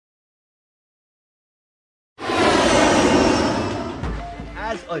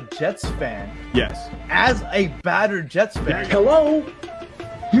as a Jets fan. Yes. As a battered Jets fan. Hello?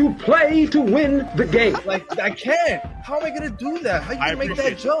 You play to win the game. Like, I can't. How am I going to do that? How are you going to make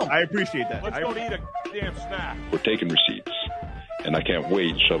that jump? I appreciate that. Let's go eat a damn snack. We're taking receipts, and I can't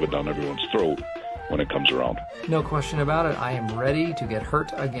wait to shove it down everyone's throat when it comes around. No question about it. I am ready to get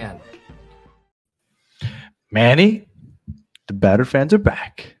hurt again. Manny, the battered fans are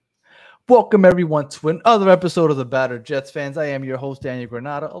back. Welcome, everyone, to another episode of the Battered Jets Fans. I am your host, Daniel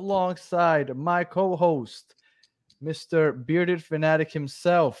Granada, alongside my co-host, Mr. Bearded Fanatic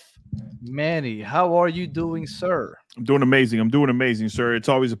himself, Manny. How are you doing, sir? I'm doing amazing, sir. It's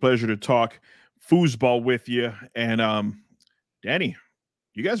always a pleasure to talk foosball with you. And Danny,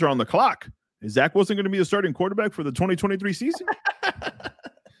 you guys are on the clock. Is Zach Wilson going to be the starting quarterback for the 2023 season?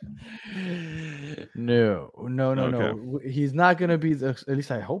 No. Okay. He's not going to be at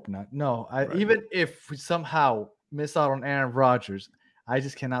least I hope not. No, Right. Even if we somehow miss out on Aaron Rodgers, I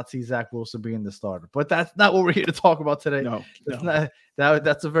just cannot see Zach Wilson being the starter. But that's not what we're here to talk about today. No.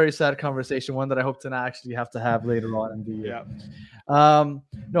 That's a very sad conversation, one that I hope to not actually have to have later on in the year. Yeah.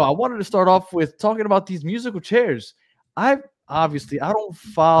 No, I wanted to start off with talking about these musical chairs. I don't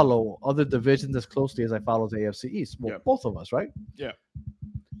follow other divisions as closely as I follow the AFC East. Well, both of us, right? Yeah.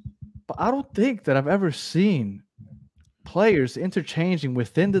 But I don't think that I've ever seen players interchanging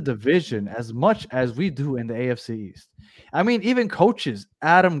within the division as much as we do in the AFC East. I mean, even coaches.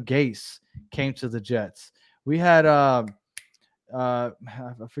 Adam Gase came to the Jets. We had I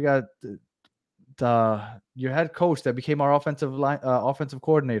forgot your head coach that became our offensive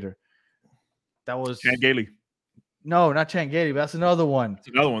coordinator. That was Chan Gailey. No, not Chan Gailey, but that's another one. It's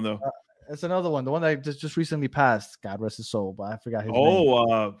another one, though. That's another one. The one that just recently passed. God rest his soul, but I forgot his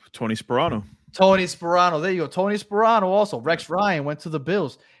name. Tony Sperano. Tony Sperano. There you go. Tony Sperano also. Rex Ryan went to the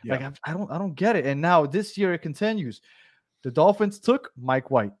Bills. Yeah. Like I don't get it. And now this year it continues. The Dolphins took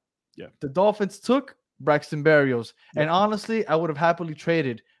Mike White. Yeah. The Dolphins took Braxton Berrios. Yeah. And honestly, I would have happily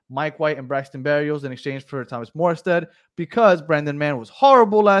traded Mike White and Braxton Berrios in exchange for Thomas Morstead because Brandon Mann was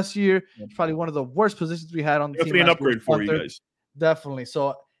horrible last year. Yeah. It's probably one of the worst positions we had on the team. Definitely an upgrade for you guys. Definitely.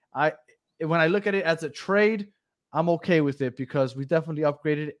 So when I look at it as a trade, I'm okay with it because we definitely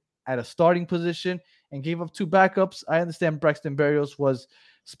upgraded at a starting position and gave up two backups. I understand Braxton Berrios was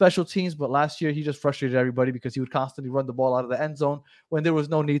special teams, but last year he just frustrated everybody because he would constantly run the ball out of the end zone when there was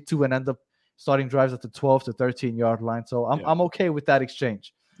no need to and end up starting drives at the 12 to 13-yard line. So I'm okay with that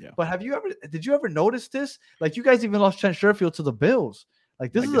exchange. Yeah. But did you ever notice this? Like, you guys even lost Trent Sherfield to the Bills.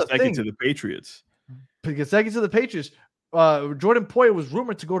 Like, this is a thing. To the Patriots. Second to the Patriots. Jordan Poyer was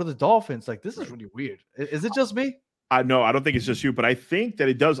rumored to go to the Dolphins. Like, this is really weird. Is it just me? No, I don't think it's just you, but I think that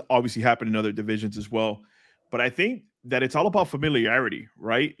it does obviously happen in other divisions as well. But I think that it's all about familiarity,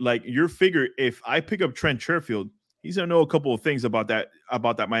 right? Like, you figure if I pick up Trent Sherfield, he's going to know a couple of things about that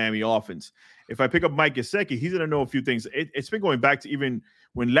Miami offense. If I pick up Mike Gesicki, he's going to know a few things. It's been going back to even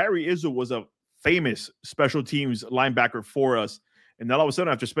when Larry Izzo was a famous special teams linebacker for us. And then all of a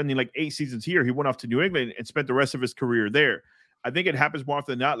sudden, after spending like 8 seasons here, he went off to New England and spent the rest of his career there. I think it happens more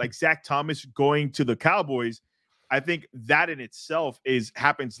often than not. Like Zach Thomas going to the Cowboys, I think that in itself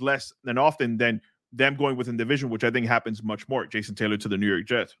happens less than often than them going within division, which I think happens much more. Jason Taylor to the New York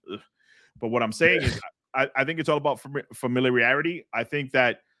Jets. Ugh. But what I'm saying is I think it's all about familiarity. I think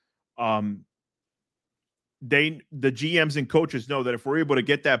that the GMs and coaches know that if we're able to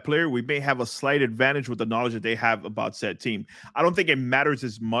get that player, we may have a slight advantage with the knowledge that they have about said team. I don't think it matters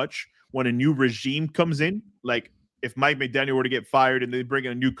as much when a new regime comes in. Like if Mike McDaniel were to get fired and they bring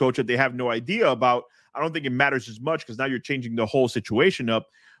in a new coach that they have no idea about, I don't think it matters as much because now you're changing the whole situation up.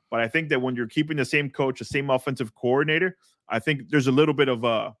 But I think that when you're keeping the same coach, the same offensive coordinator, I think there's a little bit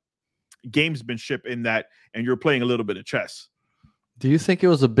of gamesmanship in that, and you're playing a little bit of chess. Do you think it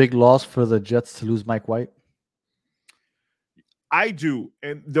was a big loss for the Jets to lose Mike White? I do.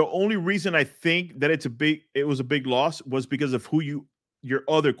 And the only reason I think that it was a big loss was because of your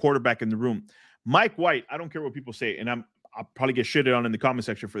other quarterback in the room. Mike White, I don't care what people say, and I'll probably get shitted on in the comment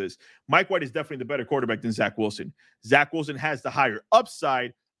section for this. Mike White is definitely the better quarterback than Zach Wilson. Zach Wilson has the higher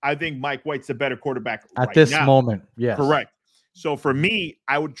upside. I think Mike White's the better quarterback at this moment. Yes. Correct. So for me,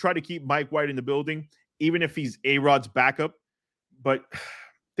 I would try to keep Mike White in the building, even if he's A-Rod's backup. But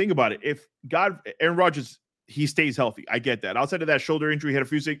think about it. If Aaron Rodgers, he stays healthy. I get that. Outside of that shoulder injury he had a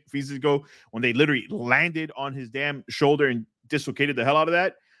few seasons ago when they literally landed on his damn shoulder and dislocated the hell out of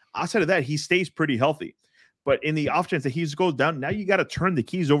that. Outside of that, he stays pretty healthy. But in the off chance that he goes down, now you got to turn the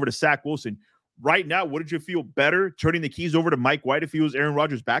keys over to Zach Wilson. Right now, wouldn't you feel better turning the keys over to Mike White if he was Aaron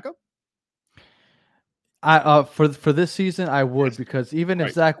Rodgers' backup? For this season, I would, because even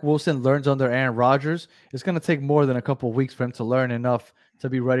if Zach Wilson learns under Aaron Rodgers, it's going to take more than a couple of weeks for him to learn enough to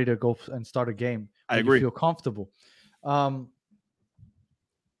be ready to go and start a game. I when agree. You feel comfortable.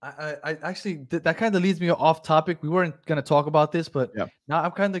 I actually that kind of leads me off topic. We weren't going to talk about this, but now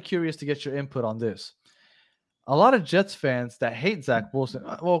I'm kind of curious to get your input on this. A lot of Jets fans that hate Zach Wilson.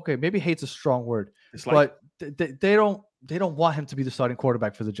 Well, okay, maybe hate's a strong word, but they don't want him to be the starting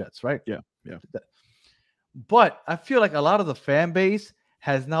quarterback for the Jets, right? Yeah. But I feel like a lot of the fan base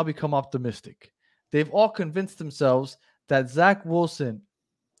has now become optimistic. They've all convinced themselves that Zach Wilson,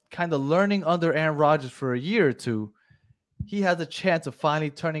 kind of learning under Aaron Rodgers for a year or two, he has a chance of finally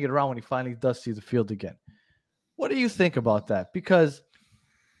turning it around when he finally does see the field again. What do you think about that? Because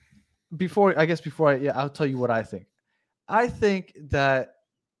I'll tell you what I think. I think that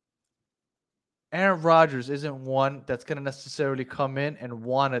Aaron Rodgers isn't one that's going to necessarily come in and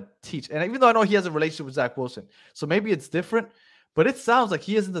want to teach. And even though I know he has a relationship with Zach Wilson, so maybe it's different, but it sounds like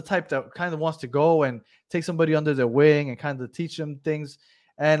he isn't the type that kind of wants to go and take somebody under their wing and kind of teach them things.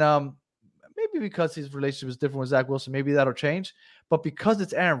 And maybe because his relationship is different with Zach Wilson, maybe that'll change. But because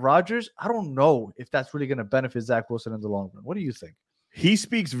it's Aaron Rodgers, I don't know if that's really going to benefit Zach Wilson in the long run. What do you think? He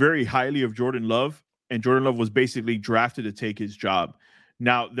speaks very highly of Jordan Love, and Jordan Love was basically drafted to take his job.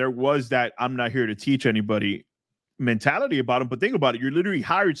 Now, there was that I'm not here to teach anybody mentality about him, but think about it. You literally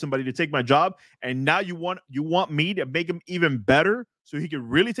hired somebody to take my job, and now you want me to make him even better so he can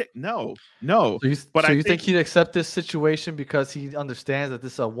really take no. So you think he'd accept this situation because he understands that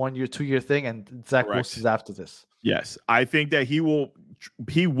this is a 1 year, 2 year thing, and Zach Wilson's after this? Yes, I think that he will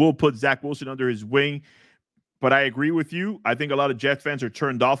put Zach Wilson under his wing. But I agree with you. I think a lot of Jets fans are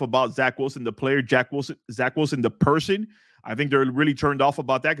turned off about Zach Wilson, the player, Zach Wilson, the person. I think they're really turned off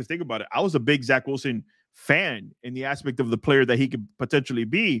about that because think about it. I was a big Zach Wilson fan in the aspect of the player that he could potentially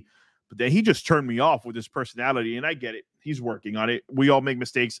be, but then he just turned me off with his personality, and I get it. He's working on it. We all make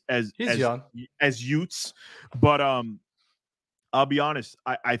mistakes as young, as youths, but I'll be honest.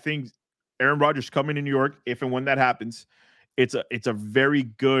 I think Aaron Rodgers coming to New York, if and when that happens, it's a very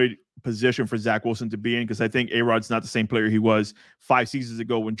good position for Zach Wilson to be in because I think A-Rod's not the same player he was 5 seasons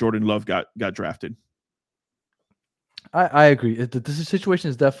ago when Jordan Love got drafted. I agree. The situation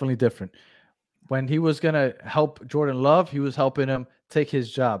is definitely different. When he was going to help Jordan Love, he was helping him take his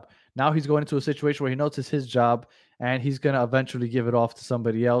job. Now he's going into a situation where he knows it's his job, and he's going to eventually give it off to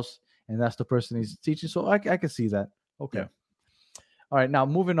somebody else, and that's the person he's teaching. So I can see that. Okay. Yeah. All right, now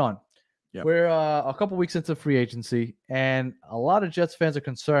moving on. Yep. We're a couple weeks into free agency, and a lot of Jets fans are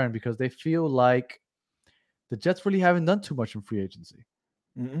concerned because they feel like the Jets really haven't done too much in free agency.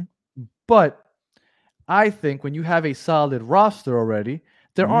 Mm-hmm. But I think when you have a solid roster already,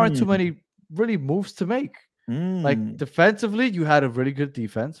 there aren't too many really moves to make. Like defensively, you had a really good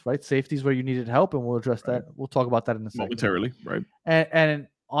defense, right? Safeties where you needed help, and we'll address that. We'll talk about that in a second. Momentarily, right? And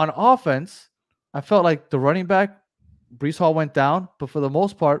on offense, I felt like the running back, Breece Hall went down, but for the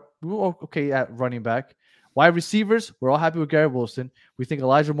most part, we were okay at running back. Wide receivers, we're all happy with Garrett Wilson. We think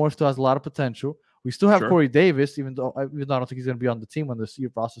Elijah Moore still has a lot of potential. We still have Corey Davis, even though I don't think he's going to be on the team when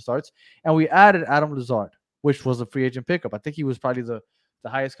the roster starts. And we added Adam Lazard, which was a free agent pickup. I think he was probably the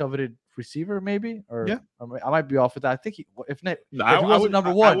highest coveted receiver, maybe. Or I might be off with that. I think he wasn't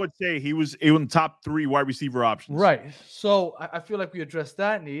number one. I would say he was in the top 3 wide receiver options. Right. So I feel like we addressed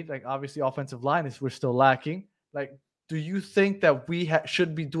that need. Like obviously, offensive line we're still lacking. Like, do you think that we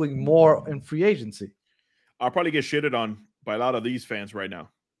should be doing more in free agency? I'll probably get shitted on by a lot of these fans right now.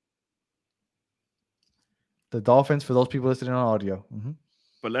 The Dolphins, for those people listening on audio. Mm-hmm.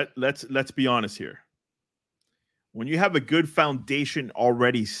 But let's be honest here. When you have a good foundation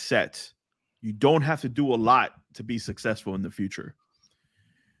already set, you don't have to do a lot to be successful in the future.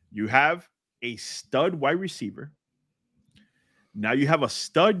 You have a stud wide receiver. Now you have a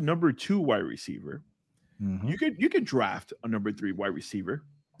stud number 2 wide receiver. Mm-hmm. You could draft a number 3 wide receiver.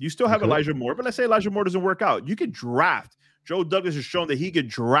 You still have Elijah Moore, but let's say Elijah Moore doesn't work out. You could draft. Joe Douglas has shown that he could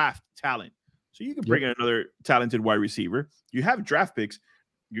draft talent. So you can bring in another talented wide receiver. You have draft picks.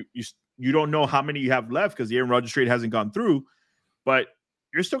 You don't know how many you have left because the Aaron Rodgers trade hasn't gone through, but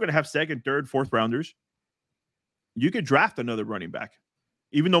you're still going to have 2nd, 3rd, 4th rounders. You could draft another running back.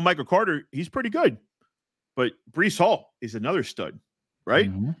 Even though Michael Carter, he's pretty good. But Breece Hall is another stud, right?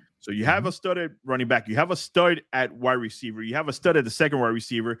 Mm-hmm. So you have a stud at running back. You have a stud at wide receiver. You have a stud at the 2nd wide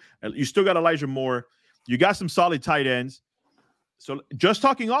receiver. You still got Elijah Moore. You got some solid tight ends. So just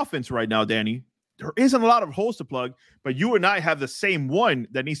talking offense right now, Danny, there isn't a lot of holes to plug, but you and I have the same one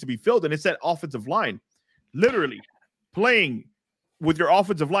that needs to be filled, and it's that offensive line. Literally playing with your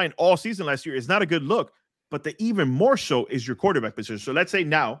offensive line all season last year is not a good look, but the even more so is your quarterback position. So let's say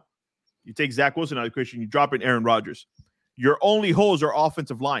now you take Zach Wilson out of the equation, you drop in Aaron Rodgers. Your only holes are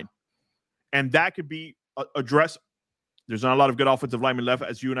offensive line, and that could be addressed There's not a lot of good offensive linemen left,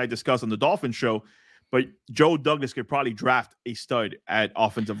 as you and I discussed on the Dolphins show. But Joe Douglas could probably draft a stud at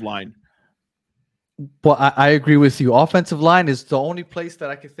offensive line. Well, I agree with you. Offensive line is the only place that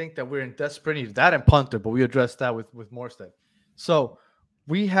I can think that we're in desperate need. That and punter, but we addressed that with Morstead. So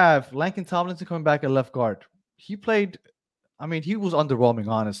we have Laken Tomlinson coming back at left guard. He played, I mean, he was underwhelming,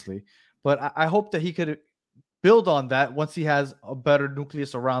 honestly. But I hope that he could build on that once he has a better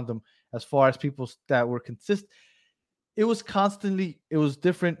nucleus around him as far as people that were consistent. It was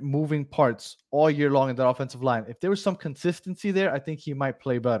different moving parts all year long in that offensive line. If there was some consistency there, I think he might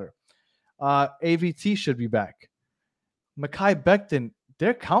play better. AVT should be back. Mekhi Becton,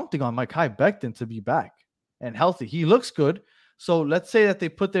 they're counting on Mekhi Becton to be back and healthy. He looks good. So let's say that they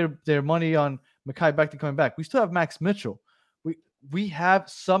put their money on Mekhi Becton coming back. We still have Max Mitchell. We have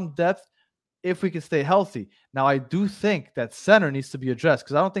some depth if we can stay healthy. Now, I do think that center needs to be addressed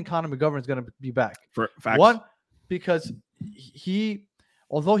because I don't think Connor McGovern is going to be back. For facts. One, because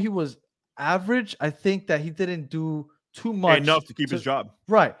although he was average, I think that he didn't do too much. Enough to keep his job.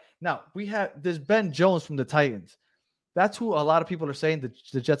 Right. Now, there's Ben Jones from the Titans. That's who a lot of people are saying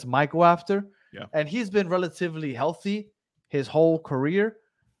the Jets might go after. Yeah. And he's been relatively healthy his whole career,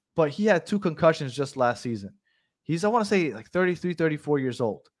 but he had 2 concussions just last season. He's, I want to say, like 33, 34 years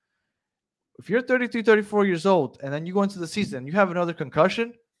old. If you're 33, 34 years old, and then you go into the season and you have another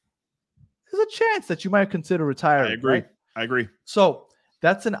concussion, there's a chance that you might consider retiring. I agree. Right? I agree. So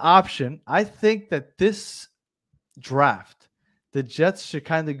that's an option. I think that this draft, the Jets should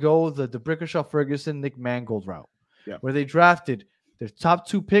kind of go the Brickenshaw Ferguson, Nick Mangold route, where they drafted their top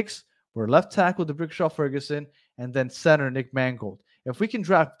 2 picks were left tackle Brickenshaw Ferguson and then center Nick Mangold. If we can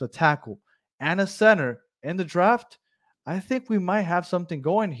draft the tackle and a center in the draft, I think we might have something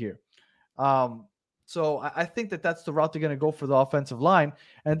going here. So I think that that's the route they're going to go for the offensive line.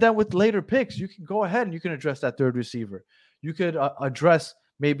 And then with later picks, you can go ahead and you can address that third receiver. You could address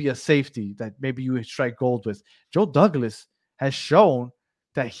maybe a safety that maybe you strike gold with. Joe Douglas has shown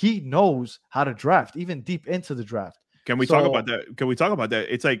that he knows how to draft, even deep into the draft. Can we talk about that? Can we talk about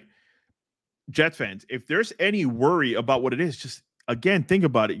that? It's like, Jet fans, if there's any worry about what it is, just again, think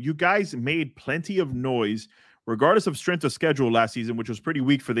about it. You guys made plenty of noise, regardless of strength of schedule last season, which was pretty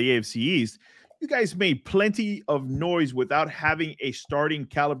weak for the AFC East. You guys made plenty of noise without having a starting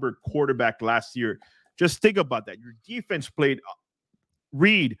caliber quarterback last year. Just think about that. Your defense played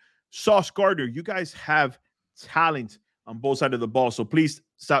Reed, Sauce Gardner. You guys have talent on both sides of the ball. So please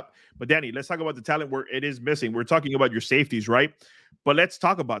stop. But Danny, let's talk about the talent where it is missing. We're talking about your safeties, right? But let's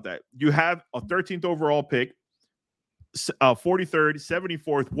talk about that. You have a 13th overall pick, 43rd,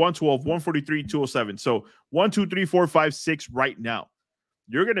 74th, 112, 143, 207. So 1, 2, 3, 4, 5, 6 right now.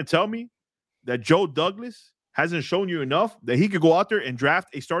 You're going to tell me that Joe Douglas hasn't shown you enough that he could go out there and draft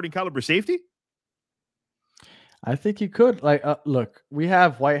a starting caliber safety? I think he could. Like, look, we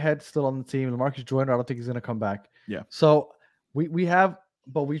have Whitehead still on the team. LaMarcus Joyner, I don't think he's going to come back. Yeah. So we have,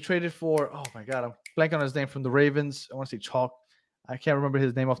 but we traded for, oh my God, I'm blanking on his name from the Ravens. I want to say Chalk. I can't remember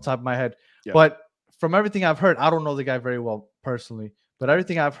his name off the top of my head. Yeah. But from everything I've heard, I don't know the guy very well personally, but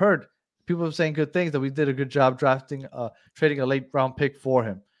everything I've heard, people are saying good things, that we did a good job trading a late round pick for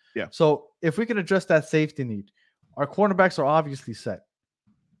him. Yeah. So if we can address that safety need, our cornerbacks are obviously set.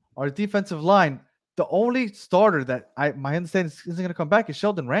 Our defensive line, the only starter that my understanding isn't going to come back is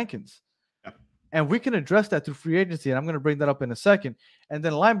Sheldon Rankins. Yeah. And we can address that through free agency, and I'm going to bring that up in a second. And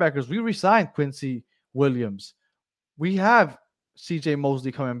then linebackers, we re-signed Quincy Williams. We have CJ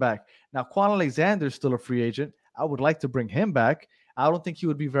Mosley coming back. Now, Quan Alexander is still a free agent. I would like to bring him back. I don't think he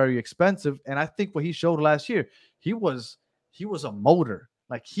would be very expensive. And I think what he showed last year, he was a motor.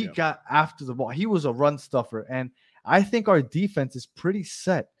 Like, he got after the ball. He was a run stuffer. And I think our defense is pretty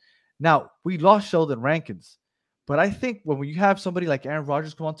set. Now, we lost Sheldon Rankins. But I think when you have somebody like Aaron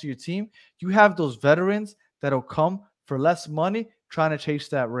Rodgers come onto your team, you have those veterans that'll come for less money trying to chase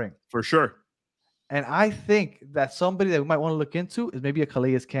that ring. For sure. And I think that somebody that we might want to look into is maybe a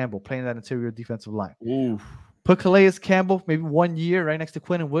Calais Campbell playing that interior defensive line. Ooh. Put Calais Campbell maybe 1 year right next to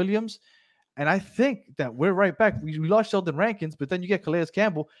Quinnen Williams. And I think that we're right back. We lost Sheldon Rankins, but then you get Calais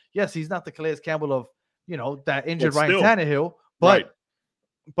Campbell. Yes, he's not the Calais Campbell of, that injured Ryan Tannehill,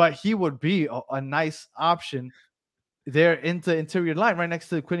 but he would be a nice option there into interior line right next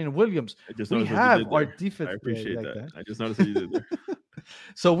to Quinnen Williams. We have our defense. I appreciate that. I just noticed what you did there.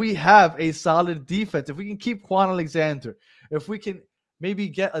 So we have a solid defense. If we can keep Quan Alexander, if we can maybe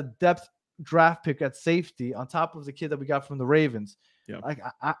get a depth draft pick at safety on top of the kid that we got from the Ravens,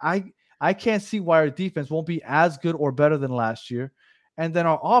 I can't see why our defense won't be as good or better than last year. And then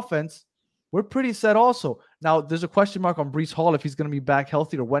our offense, we're pretty set also. Now, there's a question mark on Breece Hall if he's going to be back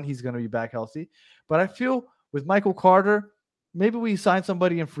healthy or when he's going to be back healthy. But I feel With Michael Carter, maybe we sign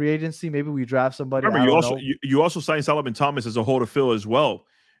somebody in free agency. Maybe we draft somebody. Remember, I you don't also know. you also signed Solomon Thomas as a hole to fill as well.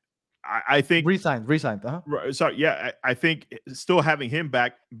 I think Resigned. Uh-huh. Sorry, yeah, I think still having him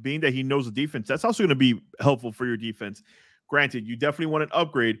back, being that he knows the defense, that's also going to be helpful for your defense. Granted, you definitely want an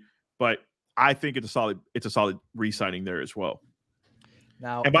upgrade, but I think it's a solid re-signing there as well.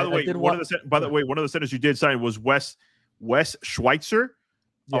 Now, and by the way, one of the centers you did sign was Wes Schweitzer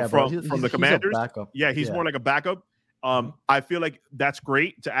from the Commanders. Yeah, he's more like a backup. I feel like that's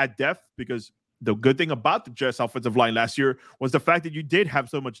great to add depth, because the good thing about the Jets offensive line last year was the fact that you did have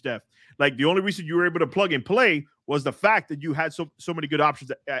so much depth. Like, the only reason you were able to plug and play was the fact that you had so many good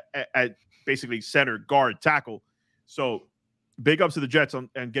options at basically center, guard, tackle. So big ups to the Jets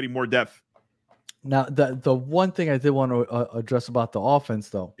and getting more depth. Now, the one thing I did want to address about the offense,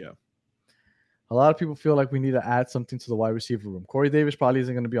 though. Yeah. A lot of people feel like we need to add something to the wide receiver room. Corey Davis probably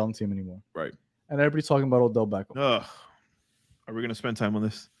isn't going to be on the team anymore. Right. And everybody's talking about Odell Beckham. Ugh. Are we going to spend time on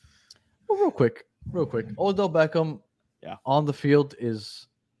this? Well, real quick. Odell Beckham, on the field is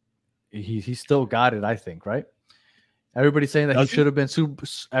he still got it, I think, right? Everybody's saying that he should have been Super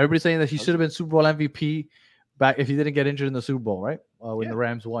Bowl MVP back if he didn't get injured in the Super Bowl, right? When the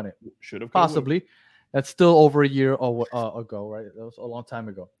Rams won it. Should have. Possibly. That's still over a year ago, right? That was a long time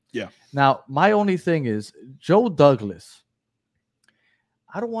ago. Yeah. Now, my only thing is Joe Douglas.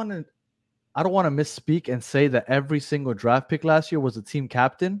 I don't want to misspeak and say that every single draft pick last year was a team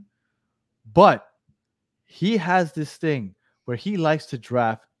captain, but he has this thing where he likes to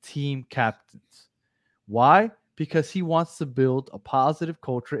draft team captains. Why? Because he wants to build a positive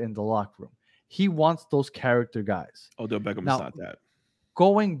culture in the locker room. He wants those character guys. Odell Beckham is not that.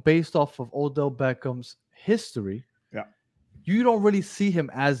 Going based off of Odell Beckham's history, you don't really see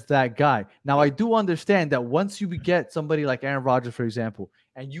him as that guy. Now, I do understand that once you get somebody like Aaron Rodgers, for example,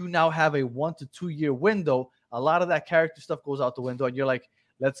 and you now have a 1 to 2 year window, a lot of that character stuff goes out the window, and you're like,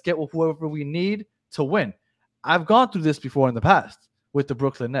 let's get whoever we need to win. I've gone through this before in the past with the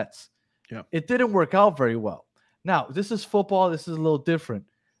Brooklyn Nets. Yeah. It didn't work out very well. Now, this is football. This is a little different.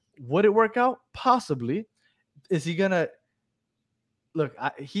 Would it work out? Possibly. Is he going to look?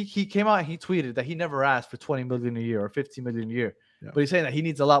 He came out and he tweeted that he never asked for $20 million a year or $15 million a year, but he's saying that he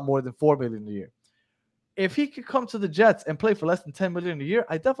needs a lot more than $4 million a year. If he could come to the Jets and play for less than $10 million a year,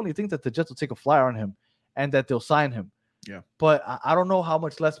 I definitely think that the Jets will take a flyer on him and that they'll sign him. Yeah. But I don't know how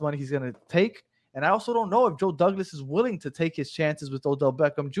much less money he's going to take. And I also don't know if Joe Douglas is willing to take his chances with Odell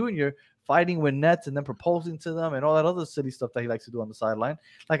Beckham Jr. fighting with Nets and then proposing to them and all that other silly stuff that he likes to do on the sideline.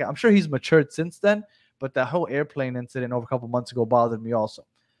 Like, I'm sure he's matured since then, but that whole airplane incident over a couple months ago bothered me also.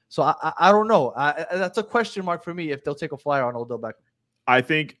 So I don't know. That's a question mark for me if they'll take a flyer on Odell Beckham. I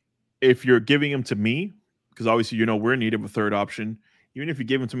think if you're giving him to me, because obviously, we're in need of a third option. Even if you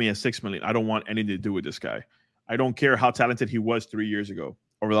gave him to me at $6 million, I don't want anything to do with this guy. I don't care how talented he was 3 years ago.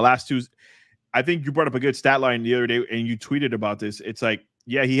 Over the last two, I think you brought up a good stat line the other day, and you tweeted about this. It's like,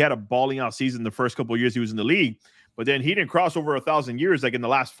 yeah, he had a balling out season the first couple of years he was in the league, but then he didn't cross over 1,000 years like in the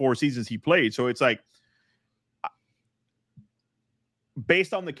last 4 seasons he played. So it's like,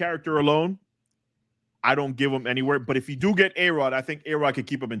 based on the character alone, I don't give him anywhere. But if you do get A-Rod, I think A-Rod could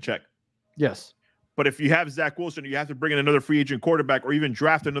keep him in check. Yes. But if you have Zach Wilson, you have to bring in another free agent quarterback or even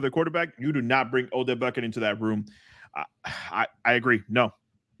draft another quarterback, you do not bring Odell Beckham into that room. I agree. No,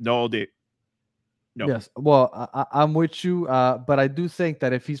 Odell. No. Yes. Well, I'm with you, but I do think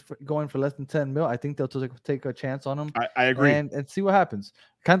that if he's going for less than 10 mil, I think they'll take a chance on him. I agree. And see what happens.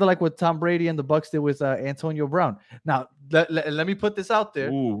 Kind of like what Tom Brady and the Bucs did with Antonio Brown. Now, let me put this out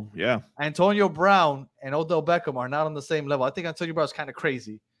there. Ooh, yeah. Antonio Brown and Odell Beckham are not on the same level. I think Antonio Brown is kind of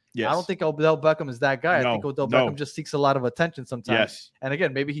crazy. Yes. I don't think Odell Beckham is that guy. I think Odell Beckham just seeks a lot of attention sometimes. Yes. And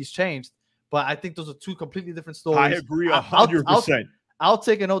again, maybe he's changed, but I think those are two completely different stories. I agree 100%. I'll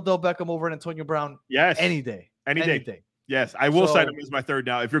take an Odell Beckham over an Antonio Brown. Yes. Any day. Any day. Yes. I will sign him as my third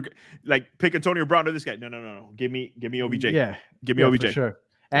now. If you're like, pick Antonio Brown or this guy. No. Give me OBJ. Yeah. Give me OBJ. For sure.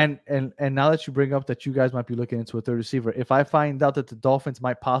 And now that you bring up that you guys might be looking into a third receiver, if I find out that the Dolphins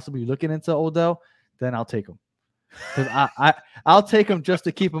might possibly be looking into Odell, then I'll take him. Because I'll take him just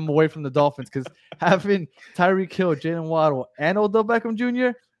to keep him away from the Dolphins. Because having Tyreek Hill, Jalen Waddle, and Odell Beckham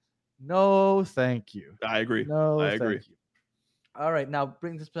Jr., no, thank you. I agree. No, I agree. Thank you. All right, now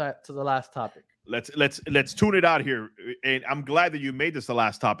bring this back to the last topic. Let's tune it out here, and I'm glad that you made this the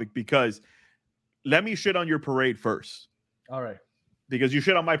last topic because let me shit on your parade first. All right, because you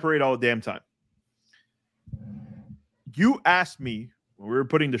shit on my parade all the damn time. You asked me when we were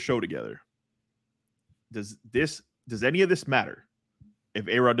putting the show together. Does any of this matter if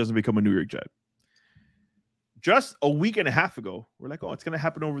A-Rod doesn't become a New York Jet? Just a week and a half ago, we're like, oh, it's going to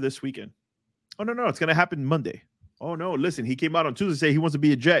happen over this weekend. Oh, no, it's going to happen Monday. Oh, no, listen, he came out on Tuesday to say he wants to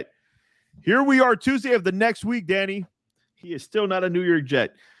be a Jet. Here we are Tuesday of the next week, Danny. He is still not a New York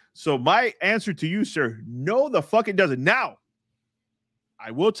Jet. So my answer to you, sir, no, the fuck it doesn't. Now,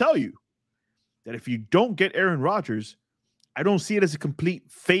 I will tell you that if you don't get Aaron Rodgers, I don't see it as a complete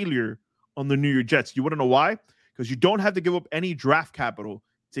failure on the New York Jets. You want to know why? Because you don't have to give up any draft capital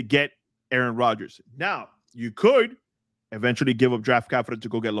to get Aaron Rodgers. Now, you could eventually give up draft capital to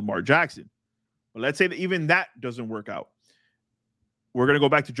go get Lamar Jackson. But let's say that even that doesn't work out. We're going to go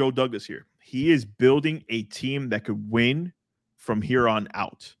back to Joe Douglas here. He is building a team that could win from here on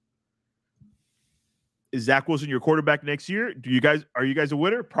out. Is Zach Wilson your quarterback next year? Are you guys a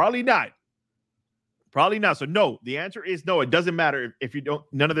winner? Probably not. Probably not. So no, the answer is no. It doesn't matter if you don't.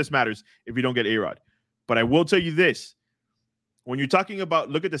 None of this matters if you don't get A-Rod. But I will tell you this. When you're talking about,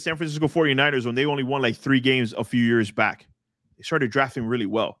 look at the San Francisco 49ers when they only won like 3 games a few years back. They started drafting really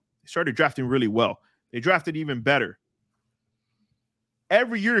well. They drafted even better.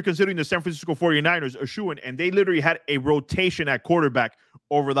 Every year, considering the San Francisco 49ers are shooing, and they literally had a rotation at quarterback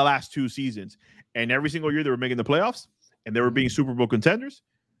over the last 2 seasons. And every single year they were making the playoffs and they were being Super Bowl contenders.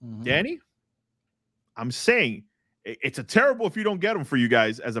 Mm-hmm. Danny, I'm saying it's a terrible if you don't get them for you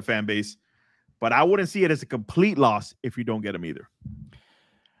guys as a fan base, but I wouldn't see it as a complete loss if you don't get them either.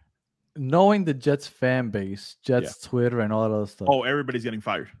 Knowing the Jets fan base, Jets Twitter and all that other stuff. Oh, everybody's getting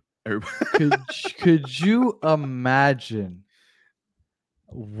fired. Could you imagine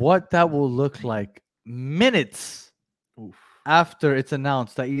what that will look like minutes after it's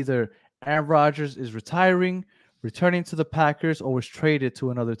announced that either Aaron Rodgers is retiring, returning to the Packers, or was traded to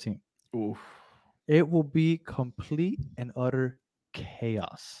another team? Oof. It will be complete and utter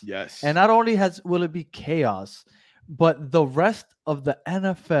chaos. Yes. And not only will it be chaos, but the rest of the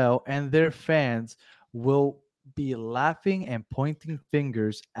NFL and their fans will be laughing and pointing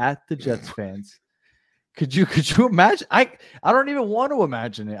fingers at the Jets fans. Could you imagine? I don't even want to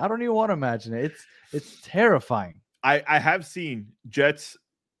imagine it. It's terrifying. I have seen Jets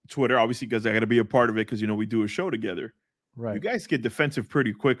Twitter, obviously, because I got to be a part of it because, we do a show together. Right. You guys get defensive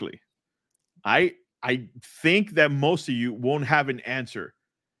pretty quickly. I think that most of you won't have an answer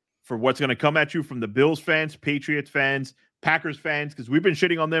for what's going to come at you from the Bills fans, Patriots fans, Packers fans, because we've been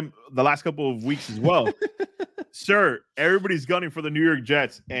shitting on them the last couple of weeks as well. Sir, everybody's gunning for the New York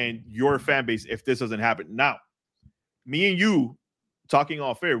Jets and your fan base if this doesn't happen. Now, me and you talking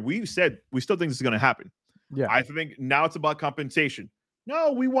off air, we said we still think this is going to happen. Yeah. I think now it's about compensation.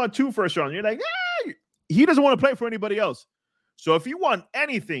 No, we want 2 first round. You're like, he doesn't want to play for anybody else. So if you want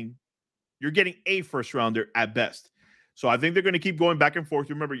anything, you're getting a first rounder at best. So I think they're going to keep going back and forth.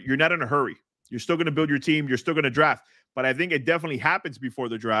 Remember, you're not in a hurry. You're still going to build your team. You're still going to draft. But I think it definitely happens before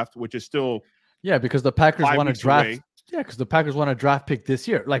the draft, which is still because the Packers want to draft. Away. Yeah, because the Packers want a draft pick this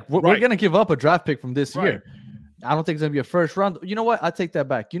year. Like we're going to give up a draft pick from this year. I don't think it's going to be a first round. You know what? I take that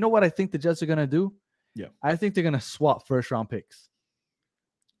back. You know what I think the Jets are going to do? Yeah, I think they're going to swap first round picks.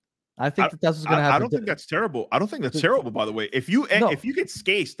 I think that's what's going to happen. I don't think that's terrible. I don't think that's terrible, by the way. If you get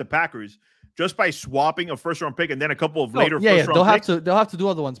scased the Packers just by swapping a first round pick and then a couple of later first round picks, they'll have to do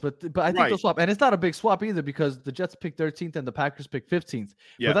other ones, but I think they'll swap. And it's not a big swap either because the Jets pick 13th and the Packers pick 15th.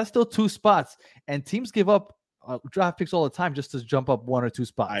 Yeah. But that's still 2 spots, and teams give up draft picks all the time just to jump up 1 or 2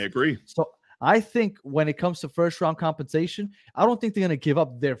 spots. I agree. So I think when it comes to first round compensation, I don't think they're going to give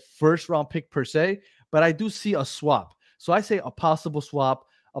up their first round pick per se, but I do see a swap. So I say a possible swap,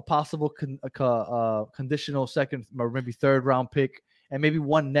 a possible conditional second or maybe third round pick, and maybe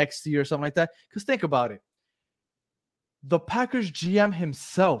one next year or something like that. Because think about it. The Packers GM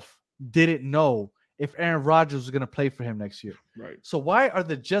himself didn't know if Aaron Rodgers was going to play for him next year. Right. So why are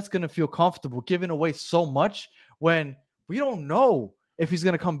the Jets going to feel comfortable giving away so much when we don't know if he's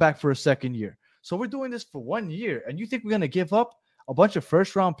going to come back for a second year? So we're doing this for 1 year, and you think we're going to give up a bunch of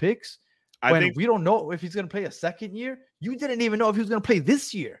first round picks when we don't know if he's going to play a second year? You didn't even know if he was going to play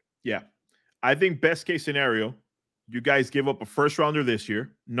this year. Yeah. I think best case scenario, you guys give up a first rounder this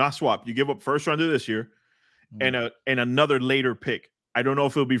year, not swap. You give up first rounder this year and another later pick. I don't know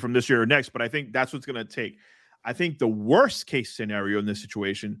if it'll be from this year or next, but I think that's what's going to take. I think the worst case scenario in this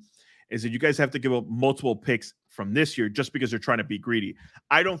situation is that you guys have to give up multiple picks from this year just because they're trying to be greedy.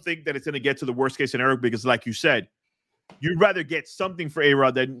 I don't think that it's going to get to the worst case scenario because, like you said, you'd rather get something for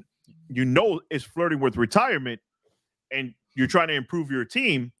A-Rod that is flirting with retirement and you're trying to improve your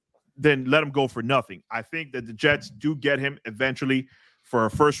team than let him go for nothing. I think that the Jets do get him eventually for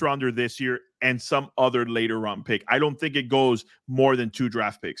a first rounder this year and some other later round pick. I don't think it goes more than 2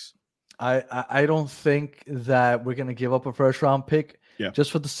 draft picks. I don't think that we're going to give up a first round pick. Yeah.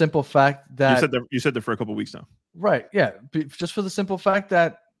 Just for the simple fact that you said that for a couple of weeks now. Right. Yeah. Just for the simple fact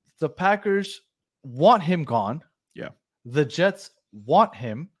that the Packers want him gone. Yeah. The Jets want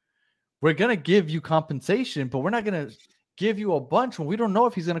him. We're going to give you compensation, but we're not going to give you a bunch when we don't know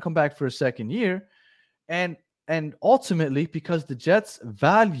if he's going to come back for a second year. And ultimately, because the Jets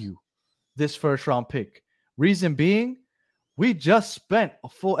value this first round pick. Reason being, we just spent a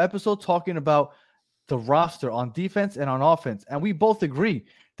full episode talking about the roster on defense and on offense. And we both agree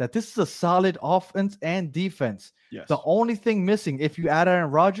that this is a solid offense and defense. Yes. The only thing missing, if you add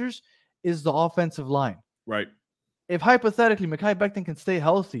Aaron Rodgers, is the offensive line. Right. If hypothetically Mekhi Becton can stay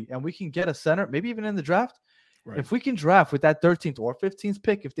healthy and we can get a center, maybe even in the draft, Right. if we can draft with that 13th or 15th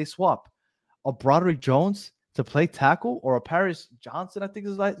pick, if they swap a Broderick Jones to play tackle or a Paris Johnson, I think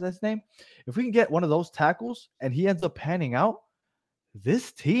is his name. If we can get one of those tackles and he ends up panning out,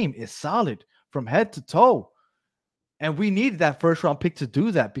 this team is solid from head to toe. And we need that first round pick to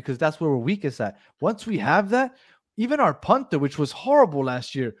do that because that's where we're weakest at. Once we have that, even our punter, which was horrible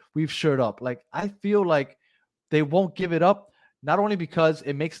last year, we've shored up. Like, I feel like they won't give it up, not only because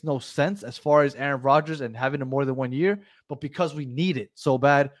it makes no sense as far as Aaron Rodgers and having him more than 1 year, but because we need it so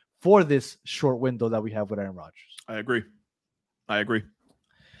bad for this short window that we have with Aaron Rodgers. I agree.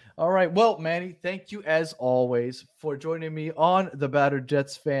 All right. Well, Manny, thank you as always for joining me on the Battered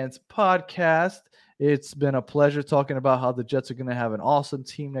Jets Fans podcast. It's been a pleasure talking about how the Jets are going to have an awesome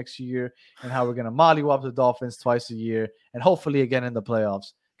team next year and how we're going to mollywop the Dolphins twice a year and hopefully again in the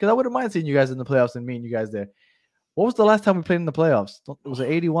playoffs. Because I wouldn't mind seeing you guys in the playoffs and meeting you guys there. What was the last time we played in the playoffs? Was it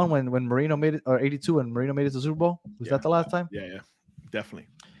 81 when Marino made it, or 82 when Marino made it to the Super Bowl? Was that the last time? Yeah, definitely.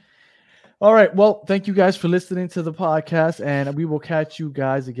 All right. Well, thank you guys for listening to the podcast, and we will catch you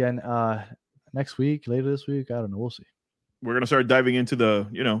guys again next week, later this week. I don't know. We'll see. We're gonna start diving into the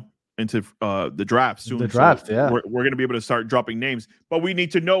draft soon. The draft, so yeah. We're gonna be able to start dropping names, but we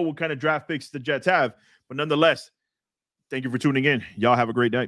need to know what kind of draft picks the Jets have. But nonetheless, thank you for tuning in. Y'all have a great day.